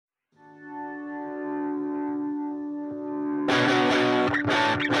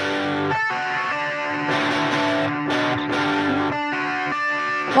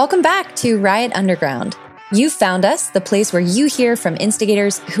Welcome back to Riot Underground. You found us, the place where you hear from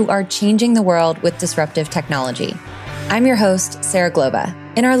instigators who are changing the world with disruptive technology. I'm your host, Sarah Globa.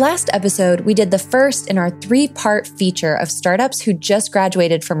 In our last episode, we did the first in our 3-part feature of startups who just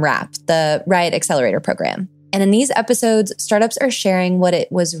graduated from RAP, the Riot Accelerator program. And in these episodes, startups are sharing what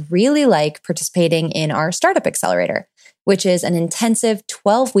it was really like participating in our Startup Accelerator, which is an intensive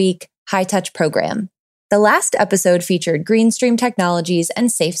 12-week high-touch program. The last episode featured Greenstream Technologies and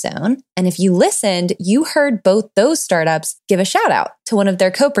SafeZone. And if you listened, you heard both those startups give a shout out to one of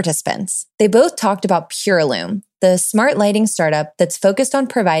their co-participants. They both talked about Puralume, the smart lighting startup that's focused on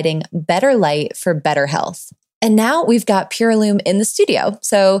providing better light for better health. And now we've got Puralume in the studio.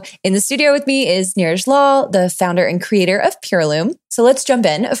 So in the studio with me is Neeraj Lal, the founder and creator of Puralume. So let's jump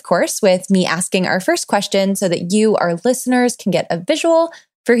in, of course, with me asking our first question so that you, our listeners, can get a visual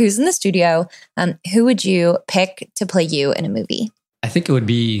for who's in the studio. Who would you pick to play you in a movie? I think it would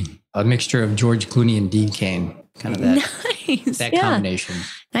be a mixture of George Clooney and Dean Cain. Kind of that combination.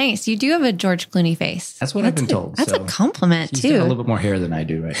 Nice. You do have a George Clooney face. That's what I've been told. That's a compliment, he's too. Got a little bit more hair than I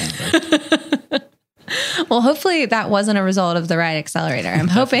do right now. Well, hopefully that wasn't a result of the Riot Accelerator. I'm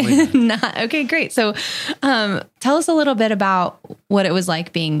hoping not. Okay, great. So tell us a little bit about what it was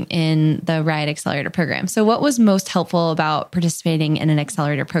like being in the Riot Accelerator program. So what was most helpful about participating in an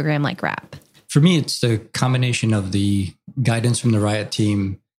accelerator program like RAP? For me, it's the combination of the guidance from the Riot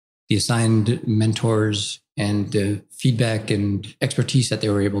team, the assigned mentors, and the feedback and expertise that they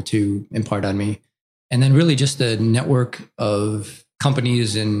were able to impart on me. And then really just the network of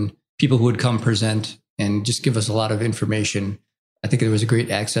companies and people who would come present and just give us a lot of information. I think there was a great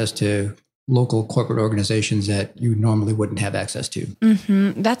access to local corporate organizations that you normally wouldn't have access to.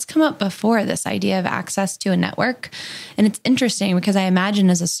 Mm-hmm. That's come up before, this idea of access to a network. And it's interesting because I imagine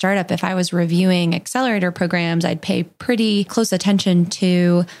as a startup, if I was reviewing accelerator programs, I'd pay pretty close attention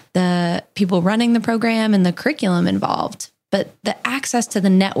to the people running the program and the curriculum involved. But the access to the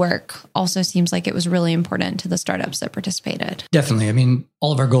network also seems like it was really important to the startups that participated. Definitely. I mean,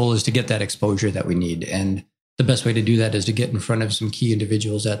 all of our goal is to get that exposure that we need. And the best way to do that is to get in front of some key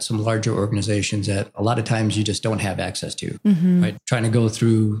individuals at some larger organizations that a lot of times you just don't have access to. Mm-hmm. Right? Trying to go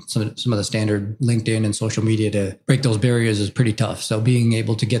through some of the standard LinkedIn and social media to break those barriers is pretty tough. So being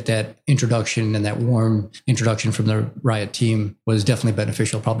able to get that introduction and that warm introduction from the Riot team was definitely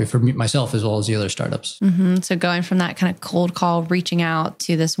beneficial, probably for myself as well as the other startups. Mm-hmm. So going from that kind of cold call, reaching out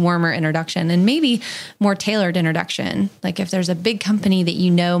to this warmer introduction and maybe more tailored introduction. Like if there's a big company that you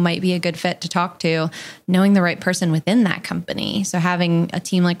know might be a good fit to talk to, knowing the right person within that company. So having a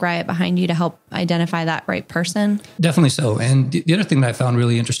team like Riot behind you to help identify that right person. Definitely so. And the other thing that I found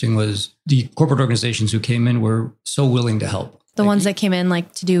really interesting was the corporate organizations who came in were so willing to help. The ones that came in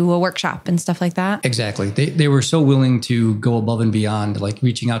like to do a workshop and stuff like that. Exactly. They were so willing to go above and beyond, like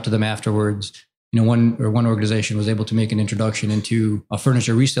reaching out to them afterwards. You know, one organization was able to make an introduction into a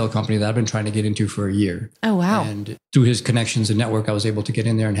furniture resale company that I've been trying to get into for a year. Oh, wow. And through his connections and network, I was able to get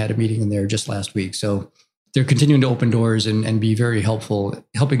in there and had a meeting in there just last week. So they're continuing to open doors and be very helpful,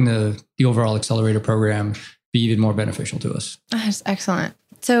 helping the overall accelerator program be even more beneficial to us. That's excellent.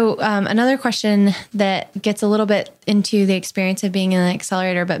 So another question that gets a little bit into the experience of being in an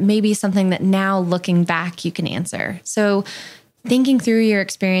accelerator, but maybe something that now looking back you can answer. So thinking through your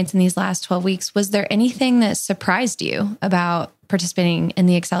experience in these last 12 weeks, was there anything that surprised you about participating in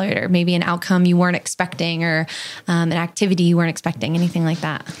the accelerator? Maybe an outcome you weren't expecting or an activity you weren't expecting, anything like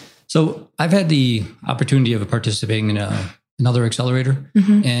that? So I've had the opportunity of participating in another accelerator,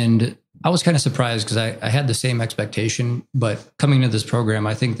 and I was kind of surprised because I had the same expectation, but coming into this program,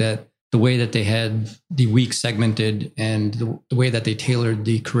 I think that the way that they had the week segmented and the way that they tailored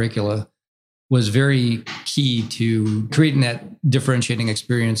the curricula was very key to creating that differentiating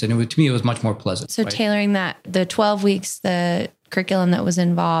experience. And to me, it was much more pleasant. So right? Tailoring that, the 12 weeks, the curriculum that was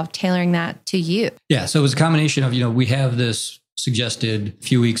involved, tailoring that to you. Yeah. So it was a combination of, we have this suggested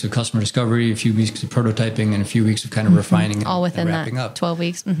few weeks of customer discovery, a few weeks of prototyping, and a few weeks of kind of refining. All within and wrapping that up. 12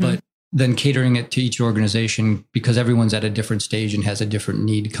 weeks. Mm-hmm. But then catering it to each organization because everyone's at a different stage and has a different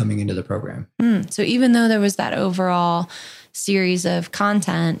need coming into the program. So even though there was that overall series of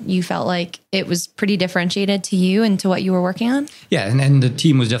content, you felt like it was pretty differentiated to you and to what you were working on? Yeah. And the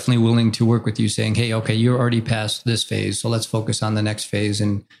team was definitely willing to work with you saying, hey, okay, you're already past this phase. So let's focus on the next phase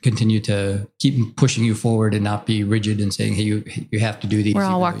and continue to keep pushing you forward and not be rigid and saying, hey, you have to do these. We're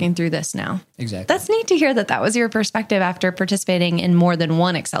all walking through this now. Exactly. That's neat to hear that was your perspective after participating in more than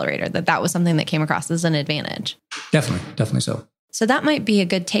one accelerator, that was something that came across as an advantage. Definitely so. So that might be a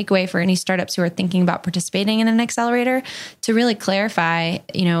good takeaway for any startups who are thinking about participating in an accelerator to really clarify,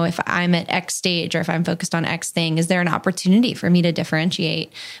 if I'm at X stage or if I'm focused on X thing, is there an opportunity for me to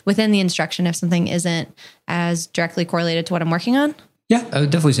differentiate within the instruction if something isn't as directly correlated to what I'm working on? Yeah, I would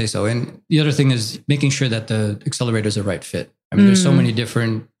definitely say so. And the other thing is making sure that the accelerator is the right fit. I mean, there's so many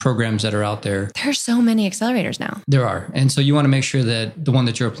different programs that are out there. There's so many accelerators now. There are. And so you want to make sure that the one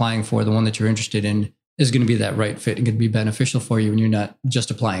that you're applying for, the one that you're interested in, is going to be that right fit and going to be beneficial for you, and you're not just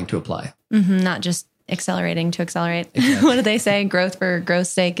applying to apply. Not just accelerating to accelerate. Exactly. What do they say? Growth for growth's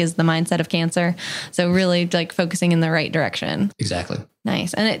sake is the mindset of cancer. So really focusing in the right direction. Exactly.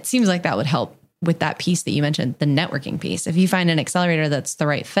 Nice. And it seems like that would help with that piece that you mentioned, the networking piece. If you find an accelerator that's the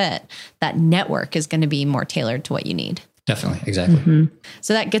right fit, that network is going to be more tailored to what you need. Definitely. Exactly.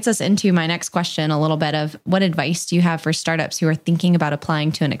 So that gets us into my next question, a little bit of what advice do you have for startups who are thinking about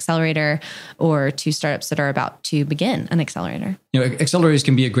applying to an accelerator or to startups that are about to begin an accelerator? Accelerators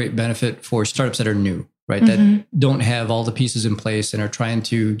can be a great benefit for startups that are new, right? That don't have all the pieces in place and are trying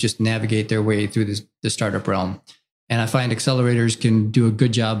to just navigate their way through the startup realm. And I find accelerators can do a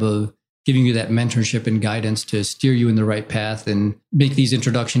good job of giving you that mentorship and guidance to steer you in the right path and make these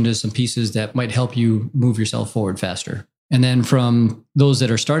introductions to some pieces that might help you move yourself forward faster. And then from those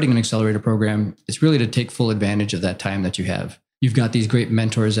that are starting an accelerator program, it's really to take full advantage of that time that you have. You've got these great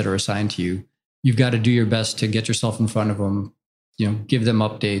mentors that are assigned to you. You've got to do your best to get yourself in front of them, give them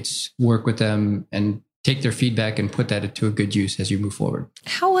updates, work with them, and take their feedback and put that into a good use as you move forward.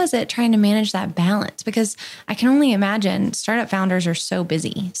 How was it trying to manage that balance? Because I can only imagine startup founders are so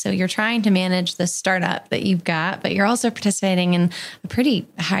busy. So you're trying to manage the startup that you've got, but you're also participating in a pretty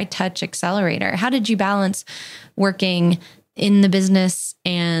high touch accelerator. How did you balance working in the business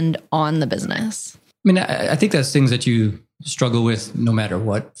and on the business? I think that's things that you struggle with no matter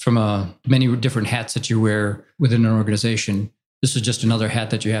what, from many different hats that you wear within an organization. This is just another hat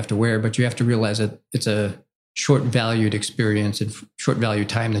that you have to wear, but you have to realize that it's a short valued experience and short valued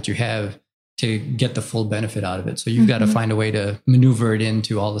time that you have to get the full benefit out of it. So you've got to find a way to maneuver it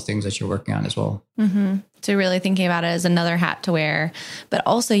into all the things that you're working on as well. So really thinking about it as another hat to wear, but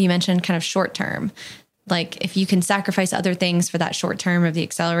also you mentioned kind of short term. Like if you can sacrifice other things for that short term of the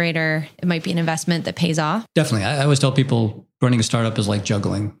accelerator, it might be an investment that pays off. Definitely. I always tell people running a startup is like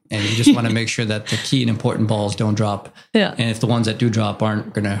juggling, and you just want to make sure that the key and important balls don't drop. Yeah. And if the ones that do drop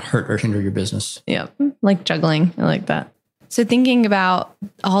aren't going to hurt or hinder your business. Yeah. Like juggling. I like that. So thinking about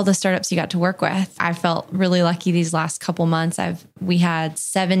all the startups you got to work with, I felt really lucky these last couple months. We had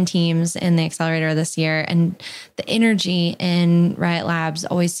 7 teams in the accelerator this year, and the energy in Riot Labs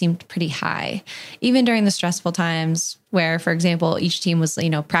always seemed pretty high, even during the stressful times where, for example, each team was,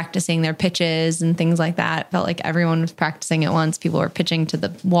 practicing their pitches and things like that. It felt like everyone was practicing at once. People were pitching to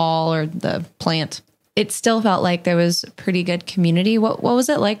the wall or the plant. It still felt like there was a pretty good community. What was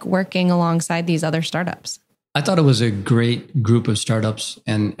it like working alongside these other startups? I thought it was a great group of startups,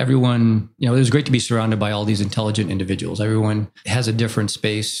 and everyone, it was great to be surrounded by all these intelligent individuals. Everyone has a different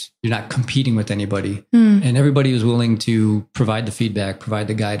space. You're not competing with anybody. And everybody was willing to provide the feedback, provide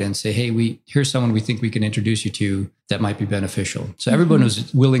the guidance, say, hey, here's someone we think we can introduce you to that might be beneficial. So everyone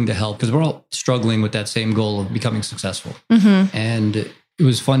was willing to help because we're all struggling with that same goal of becoming successful. And it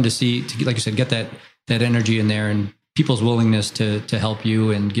was fun to see, like you said, get that energy in there and people's willingness to help you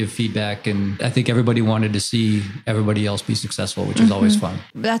and give feedback. And I think everybody wanted to see everybody else be successful, which is always fun.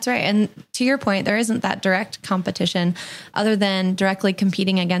 That's right. And to your point, there isn't that direct competition other than directly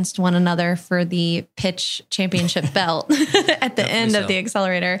competing against one another for the pitch championship belt at the end of the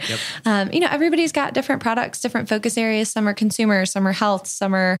accelerator. Everybody's got different products, different focus areas. Some are consumer, some are health,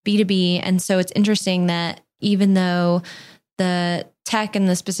 some are B2B. And so it's interesting that even though the tech and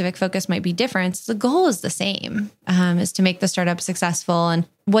the specific focus might be different, the goal is the same, is to make the startup successful. And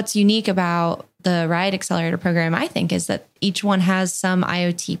what's unique about the Riot Accelerator program, I think, is that each one has some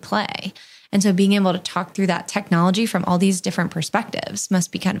IoT play. And so being able to talk through that technology from all these different perspectives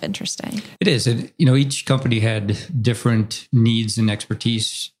must be kind of interesting. It is. Each company had different needs and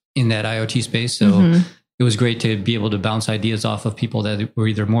expertise in that IoT space. So it was great to be able to bounce ideas off of people that were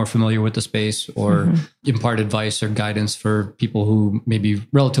either more familiar with the space or impart advice or guidance for people who may be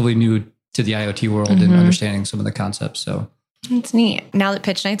relatively new to the IoT world and understanding some of the concepts. So it's neat. Now that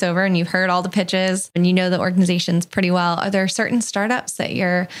pitch night's over and you've heard all the pitches and you know the organizations pretty well, are there certain startups that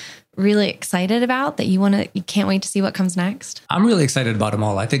you're really excited about that you can't wait to see what comes next? I'm really excited about them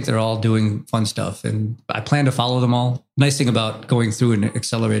all. I think they're all doing fun stuff and I plan to follow them all. Nice thing about going through an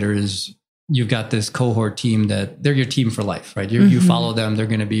accelerator is you've got this cohort team that they're your team for life, right? You follow them. They're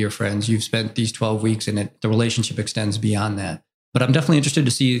going to be your friends. You've spent these 12 weeks in it. The relationship extends beyond that. But I'm definitely interested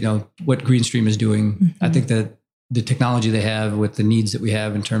to see, what Greenstream is doing. I think that the technology they have with the needs that we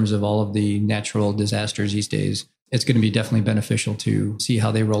have in terms of all of the natural disasters these days, it's going to be definitely beneficial to see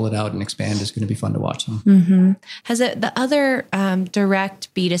how they roll it out and expand. It's going to be fun to watch them. Mm-hmm. The other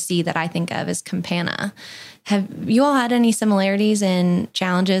direct B2C that I think of is Campana. Have you all had any similarities in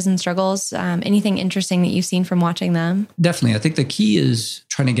challenges and struggles? Anything interesting that you've seen from watching them? Definitely. I think the key is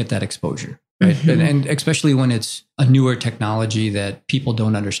trying to get that exposure, right? Mm-hmm. And especially when it's a newer technology that people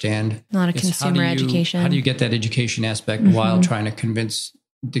don't understand. A lot of consumer education. How do you get that education aspect while trying to convince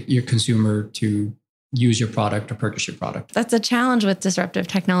your consumer to use your product or purchase your product? That's a challenge with disruptive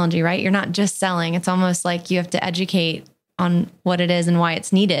technology, right? You're not just selling. It's almost like you have to educate on what it is and why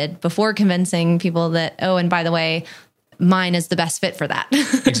it's needed before convincing people that, oh, and by the way, mine is the best fit for that.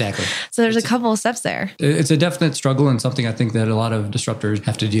 Exactly. So there's a couple of steps there. It's a definite struggle and something I think that a lot of disruptors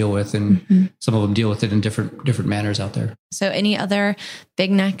have to deal with, and some of them deal with it in different manners out there. So any other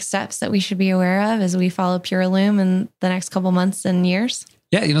big next steps that we should be aware of as we follow Puralume in the next couple months and years?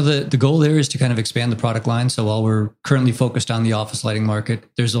 Yeah, the goal there is to kind of expand the product line. So while we're currently focused on the office lighting market,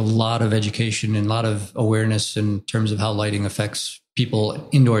 there's a lot of education and a lot of awareness in terms of how lighting affects people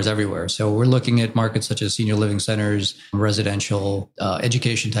indoors everywhere. So we're looking at markets such as senior living centers, residential,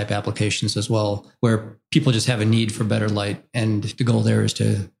 education type applications as well, where people just have a need for better light. And the goal there is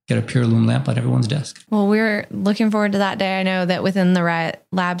to get a Puralume lamp on everyone's desk. Well, we're looking forward to that day. I know that within the Riot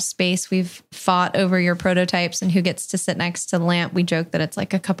Labs space, we've fought over your prototypes and who gets to sit next to the lamp. We joke that it's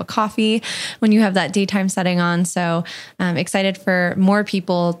like a cup of coffee when you have that daytime setting on. So I'm excited for more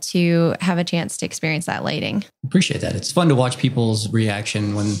people to have a chance to experience that lighting. Appreciate that. It's fun to watch people's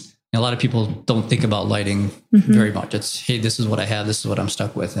reaction when a lot of people don't think about lighting very much. It's, hey, this is what I have. This is what I'm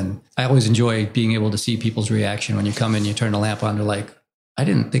stuck with. And I always enjoy being able to see people's reaction when you come in, you turn the lamp on, they're like, I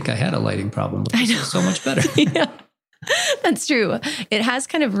didn't think I had a lighting problem, but this is so much better. Yeah, that's true. It has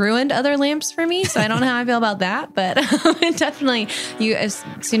kind of ruined other lamps for me, so I don't know how I feel about that, but it definitely, as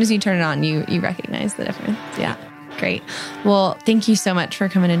soon as you turn it on, you recognize the difference. Yeah, great. Well, thank you so much for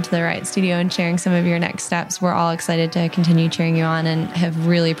coming into the Riot Studio and sharing some of your next steps. We're all excited to continue cheering you on and have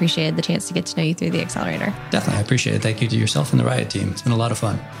really appreciated the chance to get to know you through the accelerator. Definitely. I appreciate it. Thank you to yourself and the Riot team. It's been a lot of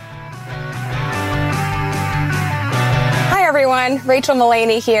fun. Everyone, Rachel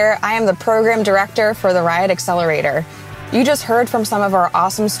Mullaney here. I am the program director for the Riot Accelerator. You just heard from some of our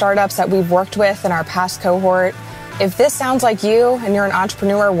awesome startups that we've worked with in our past cohort. If this sounds like you and you're an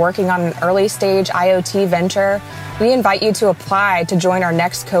entrepreneur working on an early stage IoT venture, we invite you to apply to join our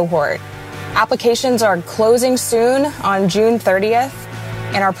next cohort. Applications are closing soon on June 30th,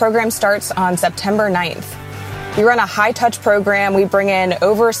 and our program starts on September 9th. We run a high-touch program. We bring in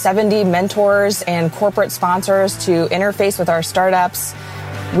over 70 mentors and corporate sponsors to interface with our startups.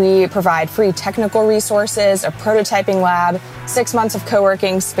 We provide free technical resources, a prototyping lab, 6 months of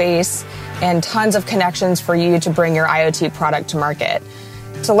co-working space, and tons of connections for you to bring your IoT product to market.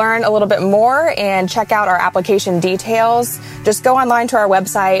 To learn a little bit more and check out our application details, just go online to our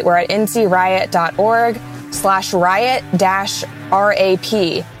website. We're at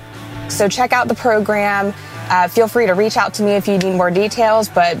ncriot.org/riot-RAP. So check out the program. Feel free to reach out to me if you need more details,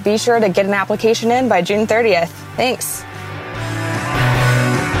 but be sure to get an application in by June 30th. Thanks.